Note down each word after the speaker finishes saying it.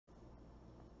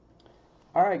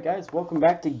Alright guys, welcome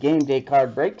back to Game Day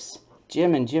Card Breaks.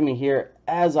 Jim and Jimmy here,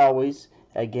 as always,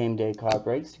 at Game Day Card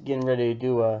Breaks. Getting ready to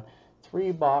do a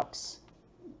 3-box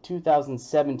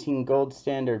 2017 Gold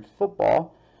Standard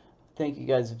Football. Thank you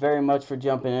guys very much for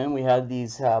jumping in. We had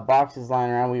these boxes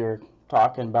lying around. We were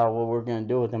talking about what we're going to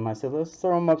do with them. I said, let's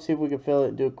throw them up, see if we can fill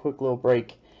it, do a quick little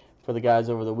break for the guys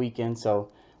over the weekend. So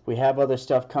we have other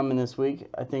stuff coming this week.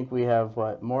 I think we have,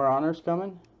 what, more honors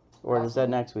coming? Or is that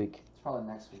next week? Probably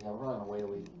next week. Yeah, we're probably gonna wait a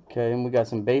week. Okay, and we got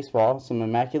some baseball, some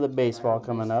immaculate baseball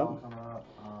coming up.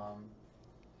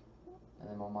 And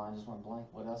then my mind just went blank.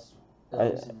 What else?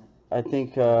 I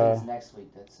think it's next week.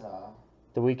 That's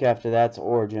the week after that's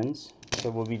Origins,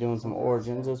 so we'll be doing some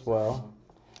Origins as well.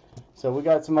 So we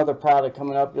got some other product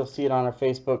coming up. You'll see it on our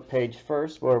Facebook page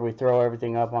first, where we throw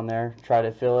everything up on there, try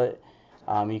to fill it.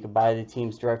 You can buy the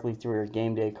teams directly through your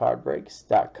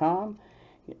GameDayCardBreaks.com.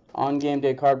 On Game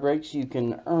Day Card Breaks, you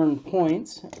can earn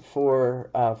points for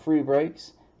free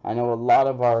breaks. I know a lot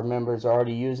of our members are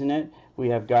already using it. We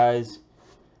have guys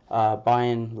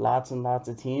buying lots and lots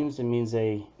of teams. It means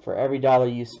for every dollar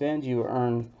you spend, you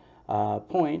earn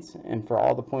points, and for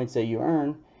all the points that you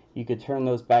earn, you could turn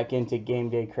those back into Game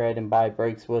Day cred and buy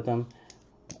breaks with them.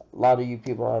 A lot of you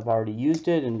people have already used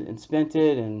it and spent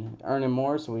it and earning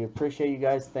more, so we appreciate you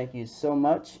guys. Thank you so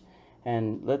much.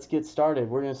 And let's get started.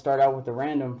 We're going to start out with the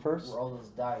random first. Roll those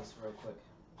dice real quick.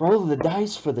 Roll the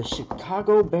dice for the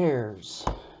Chicago Bears.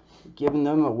 Giving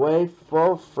them away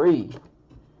for free.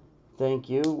 Thank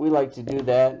you. We like to do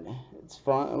that. It's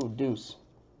fun. Oh, deuce.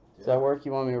 Does that work?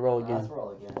 You want me to roll again? Let's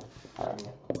roll again. All right.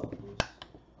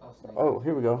 Oh,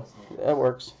 here we go. That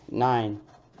works. 9.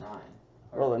 9.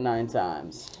 Roll it 9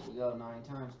 times. We go 9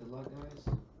 times. Good luck,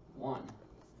 guys. 1,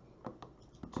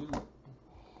 2,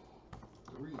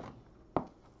 3,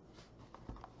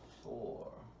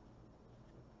 4,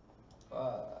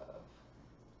 5,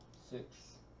 6,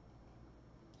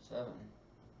 7,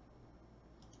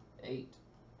 8.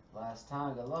 Last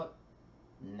time, good luck.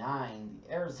 9.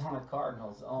 The Arizona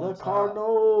Cardinals own The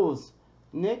Cardinals.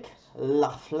 Nick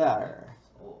LaFleur.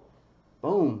 Oh.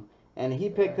 Boom. And he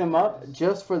picked them up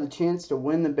just for the chance to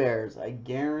win the Bears. I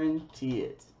guarantee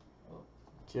it.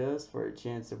 Just for a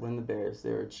chance to win the Bears.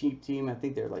 They're a cheap team. I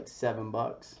think they're like $7.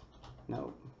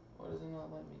 No. What does it not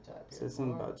let me type here? It says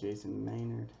something about Jason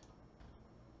Maynard.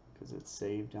 Because it's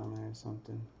saved down there or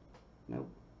something. Nope.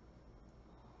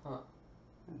 Huh.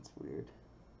 That's weird.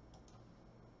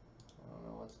 I don't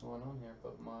know what's going on here,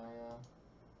 but my,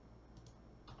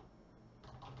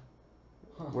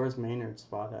 Where's Maynard's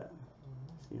spot at?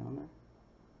 Is he on there?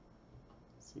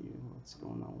 Let's see what's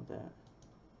going on with that.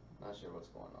 Not sure what's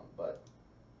going on, but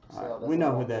Excel we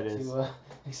know who that is.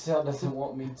 Excel doesn't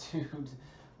want me to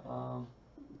do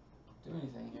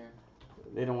anything here.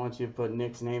 They don't want you to put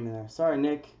Nick's name in there. Sorry,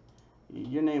 Nick.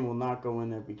 Your name will not go in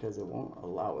there because it won't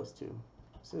allow us to. It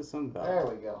says something about There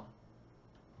we go.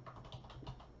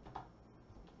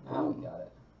 Now we got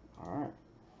it. Alright.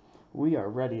 We are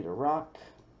ready to rock.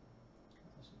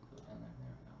 I should put it in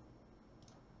there.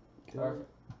 There we go.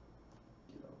 Perfect.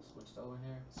 Get it all switched over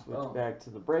here. Switch back to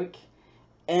the break.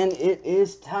 And it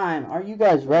is time. Are you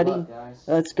guys ready? Good luck, guys.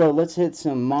 Let's go. Let's hit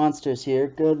some monsters here.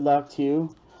 Good luck to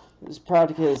you. This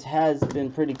product has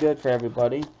been pretty good for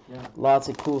everybody. Yeah. Lots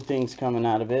of cool things coming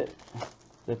out of it.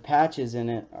 The patches in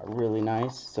it are really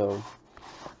nice. So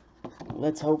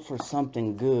let's hope for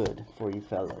something good for you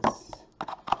fellas.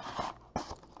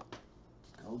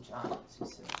 Go Giants, he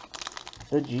said.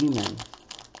 The G-Men.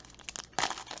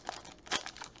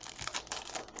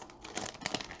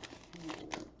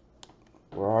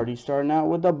 We're already starting out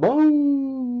with a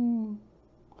boom.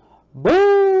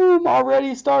 Boom!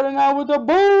 Already starting out with a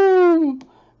boom!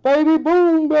 Baby,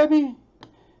 boom, baby.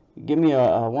 Give me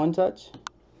a one touch,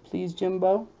 please,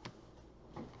 Jimbo.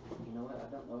 You know what? I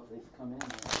don't know if they've come in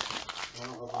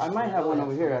yet. I might have one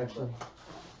over here, actually.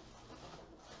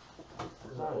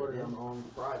 Because I ordered them on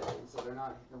Friday, so they're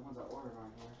not the ones I ordered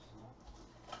on here.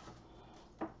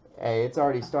 So. Hey, it's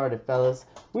already started, fellas.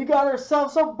 We got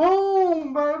ourselves a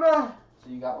boom, baby! So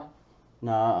you got one?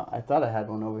 Nah, I thought I had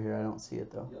one over here. I don't see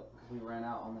it, though. Yep, because we ran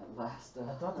out on that last...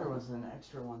 I thought there was an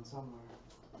extra one somewhere.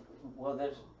 Well,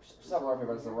 there's several here,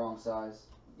 but it's the wrong size.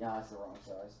 Yeah, it's the wrong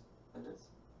size. It is?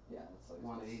 Yeah, it's like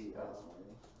 180. Yeah, it's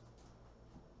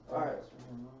 180. Alright.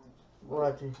 Well,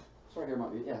 What? it's right here,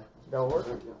 might be. Yeah. That'll work?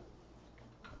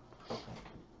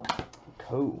 Yeah.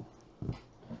 Cool.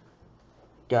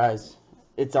 Guys,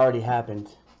 it's already happened.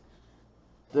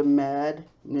 The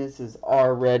madness has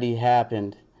already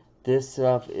happened. This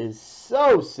stuff is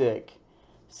so sick.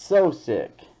 So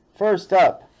sick. First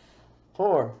up,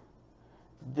 for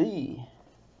the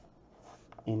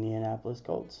Indianapolis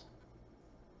Colts.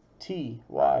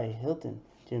 T.Y. Hilton.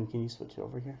 Jim, can you switch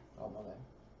over here? Oh, my bad.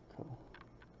 Cool.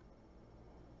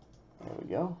 There we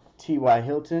go. T.Y.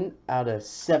 Hilton out of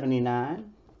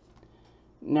 79.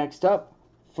 Next up,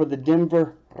 for the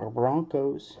Denver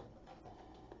Broncos,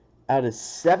 out of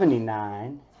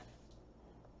 79,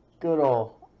 good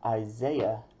old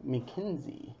Isaiah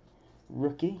McKenzie,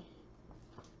 rookie.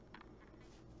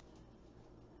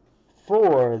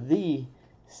 For the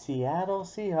Seattle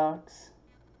Seahawks,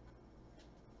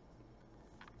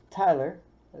 Tyler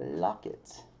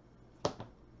Lockett.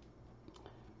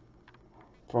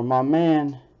 For my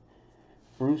man,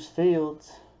 Bruce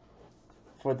Fields,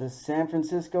 for the San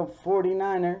Francisco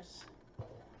 49ers,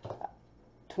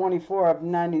 24 of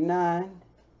 99,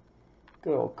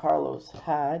 good old Carlos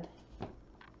Hyde.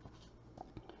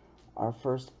 Our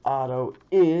first auto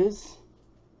is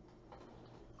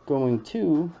going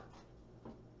to,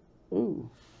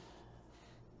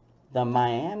 the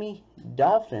Miami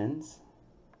Dolphins.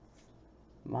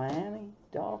 Miami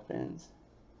Dolphins.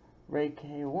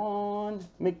 Raekwon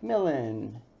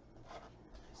McMillan.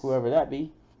 Whoever that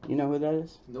be. You know who that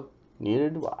is? Nope. Neither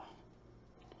do I.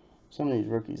 Some of these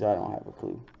rookies, I don't have a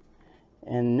clue.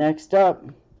 And next up,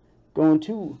 going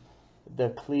to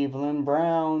the Cleveland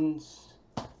Browns.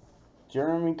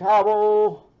 Jeremy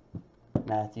Cobble.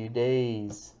 Matthew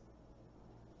Days.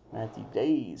 Matthew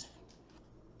Days.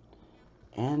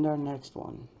 And our next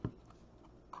one.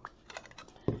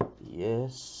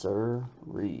 Yes,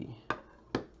 sir-ree.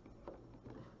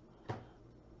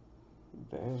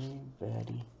 Very,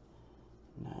 very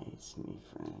nice, me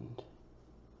friend.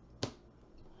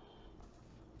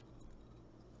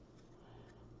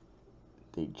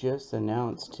 They just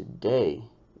announced today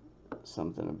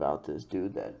something about this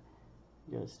dude that...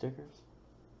 You got stickers?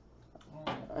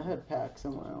 I had packs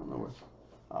somewhere, I don't know where.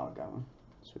 Oh, I got one.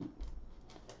 Sweet.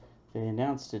 They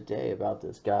announced today about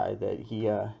this guy that he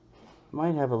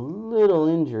might have a little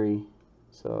injury,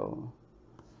 so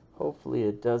hopefully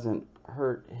it doesn't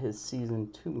hurt his season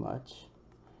too much,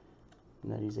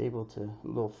 and that he's able to, a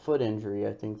little foot injury,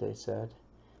 I think they said.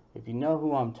 If you know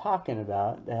who I'm talking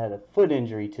about, that had a foot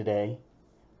injury today,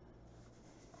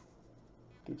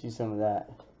 get you some of that.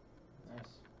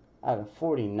 Nice. Out of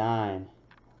 49.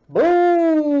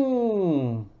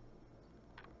 Boom!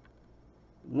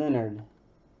 Leonard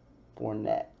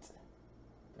Fournette.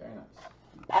 Very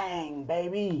nice. Bang,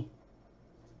 baby!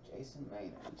 Jason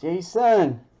Maynard.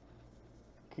 Jason!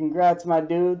 Congrats, my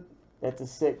dude. That's a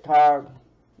sick card.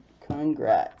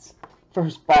 Congrats.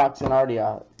 First box and already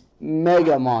a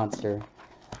mega monster.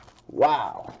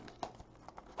 Wow.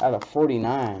 Out of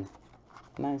 49.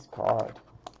 Nice card.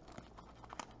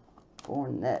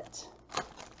 Fournette.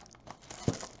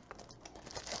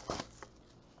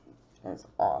 That's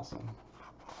awesome.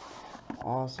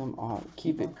 Awesome.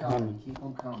 Keep it coming. Keep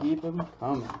them coming. Keep them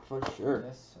coming for sure.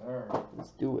 Yes, sir.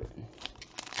 Let's do it.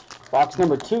 Box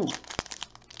number 2.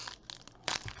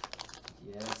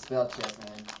 Yeah, spell check,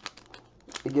 man.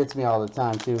 It gets me all the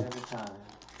time, too. Every time.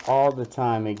 All the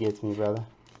time it gets me, brother.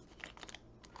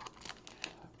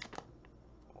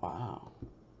 Wow.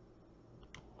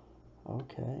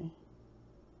 Okay.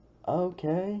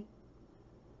 Okay.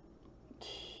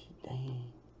 Dang.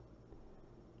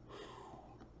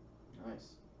 Nice.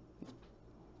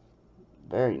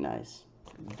 Very nice.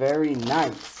 Very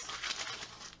nice.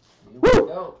 Here we Woo!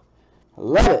 go.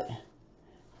 Love it.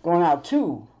 Going out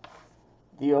to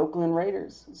the Oakland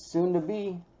Raiders. Soon to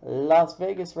be Las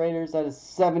Vegas Raiders. That is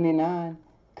 79.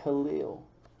 Khalil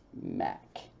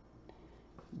Mack.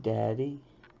 Daddy.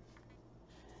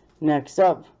 Next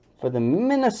up for the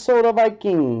Minnesota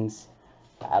Vikings.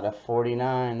 Out of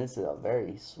 49. This is a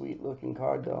very sweet looking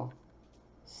card though.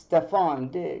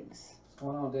 Stephon Diggs. What's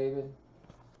going on, David?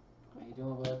 How you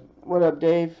doing, bud? What up,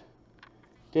 Dave?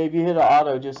 Dave, you hit an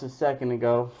auto just a second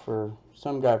ago for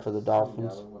some guy for the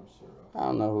Dolphins. I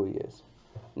don't know who he is.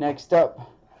 Next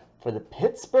up, for the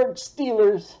Pittsburgh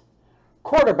Steelers,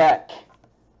 quarterback,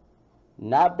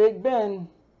 not Big Ben,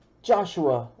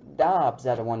 Joshua Dobbs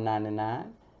out of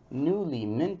 199. Newly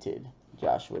minted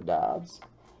Joshua Dobbs.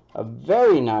 A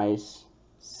very nice,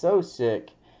 so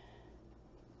sick,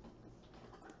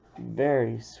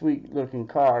 very sweet looking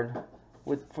card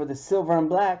for the silver and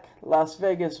black Las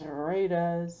Vegas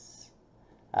Raiders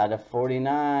out of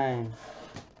 49.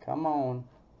 Come on.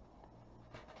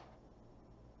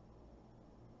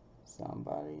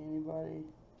 Somebody, anybody?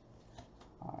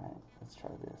 Alright, let's try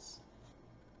this.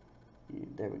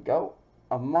 There we go.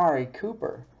 Amari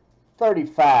Cooper.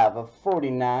 35 of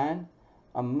 49.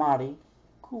 Amari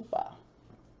Cooper.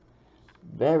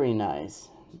 Very nice.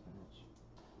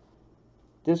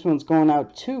 This one's going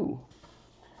out to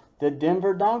the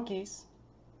Denver Donkeys.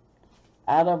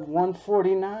 Out of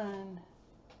 149,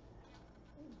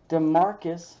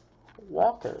 DeMarcus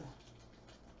Walker.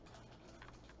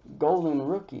 Golden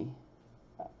rookie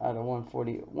out of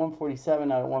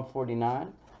 147 out of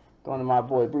 149. Going to my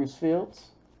boy Bruce Fields.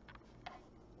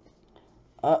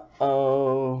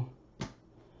 Uh-oh.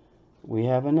 We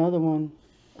have another one.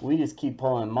 We just keep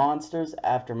pulling monsters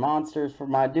after monsters for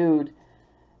my dude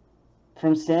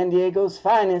from San Diego's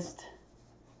finest.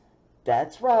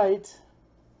 That's right.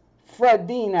 Fred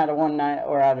Dean out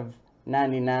of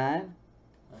 99.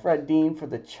 Fred Dean for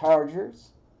the Chargers.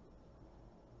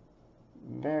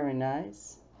 Very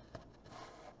nice.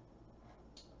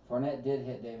 Fournette did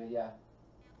hit, David, yeah.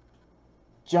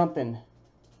 Jumping.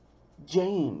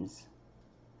 James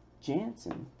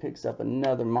Jansen picks up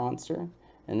another monster.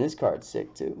 And this card's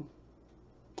sick too.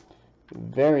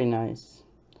 Very nice.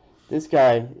 This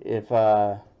guy, if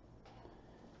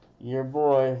your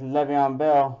boy Le'Veon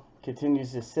Bell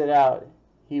continues to sit out,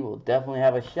 he will definitely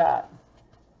have a shot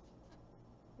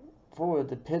for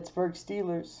the Pittsburgh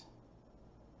Steelers.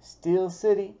 Steel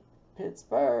City,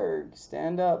 Pittsburgh,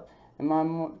 stand up. And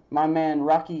my man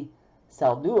Rocky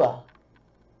Saldua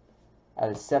out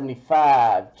of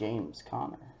 75, James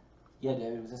Conner. Yeah,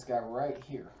 David, it was this guy right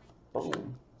here.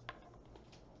 Boom.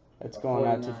 That's going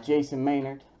out to Jason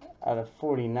Maynard out of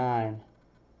 49.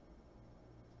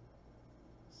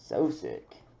 So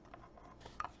sick.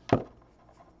 You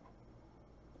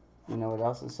know what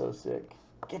else is so sick?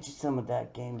 Get you some of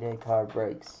that game day card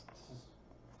breaks.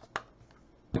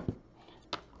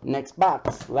 Next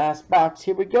box. Last box.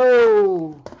 Here we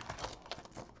go.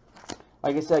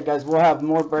 Like I said, guys, we'll have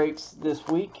more breaks this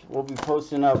week. We'll be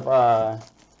posting up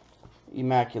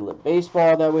Immaculate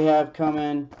Baseball that we have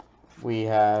coming. We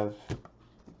have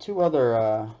 2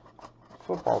 other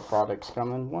football products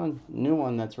coming. One new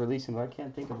one that's releasing, but I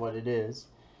can't think of what it is.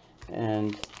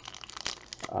 And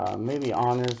maybe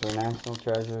Honors or National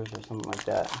Treasures or something like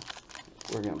that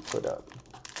we're going to put up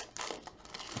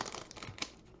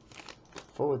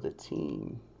for the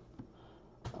team.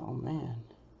 Oh, man.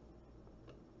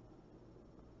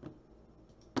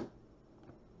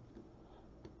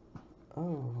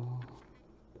 Oh.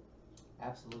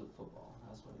 Absolute football.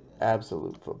 That's what it is.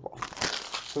 Absolute football.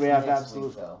 So we have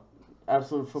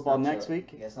absolute football next week?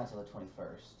 Yeah, it's not till the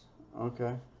 21st.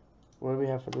 Okay. What do we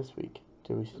have for this week?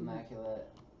 Immaculate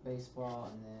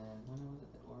Baseball, and then when was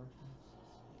it? The Origins?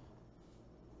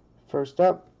 First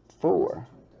up, for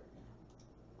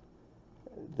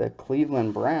the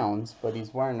Cleveland Browns, but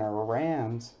he's wearing a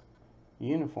Rams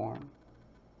uniform.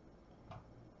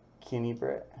 Kenny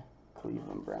Britt,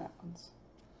 Cleveland Browns.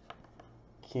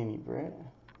 Kenny Britt,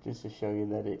 just to show you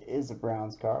that it is a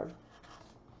Browns card,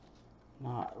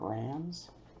 not Rams.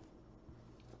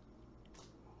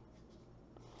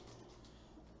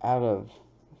 Out of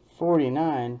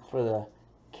 49 for the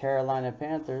Carolina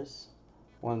Panthers,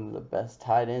 one of the best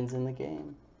tight ends in the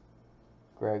game,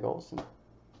 Greg Olsen.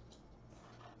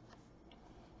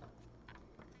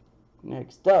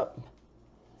 Next up,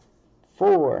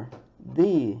 for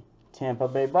the Tampa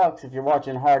Bay Bucks, if you're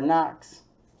watching Hard Knocks,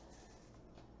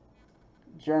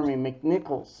 Jeremy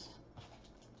McNichols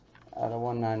out of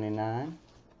 199.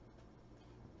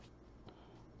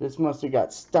 This must have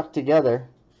got stuck together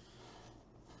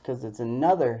because it's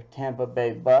another Tampa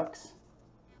Bay Bucks.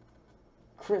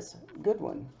 Chris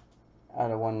Goodwin out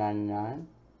of 199,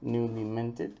 newly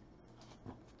minted.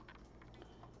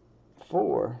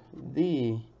 For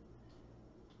the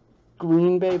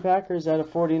Green Bay Packers out of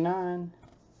 49,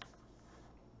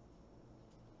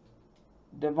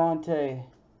 Devontae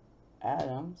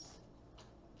Adams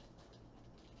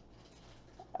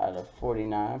out of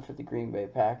 49 for the Green Bay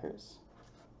Packers.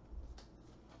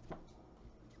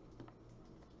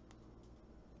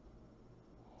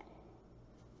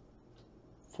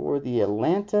 For the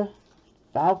Atlanta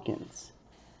Falcons.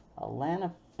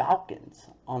 Atlanta Falcons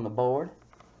on the board.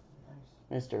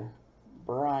 Nice. Mr.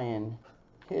 Brian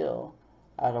Hill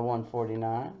out of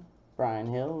 149. Brian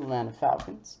Hill, Atlanta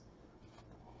Falcons.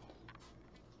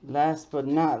 Last but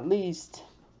not least,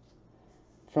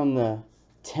 from the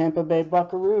Tampa Bay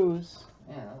Buckaroos.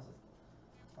 Man, that was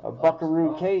a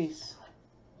Buckaroo case.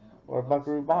 Or a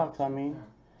Buckaroo box, I mean.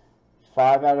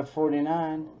 5 out of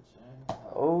 49.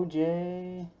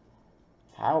 O.J.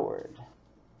 Howard.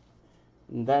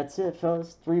 And that's it,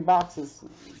 fellas. 3 boxes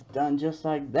done just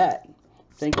like that.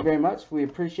 Thank you very much. We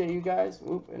appreciate you guys.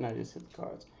 Oop, and I just hit the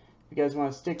cards. If you guys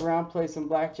want to stick around, play some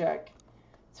blackjack,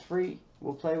 it's free.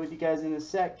 We'll play with you guys in a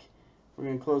sec. We're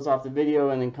going to close off the video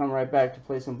and then come right back to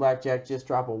play some blackjack. Just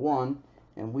drop a 1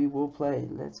 and we will play.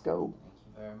 Let's go.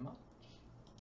 Thank you very much.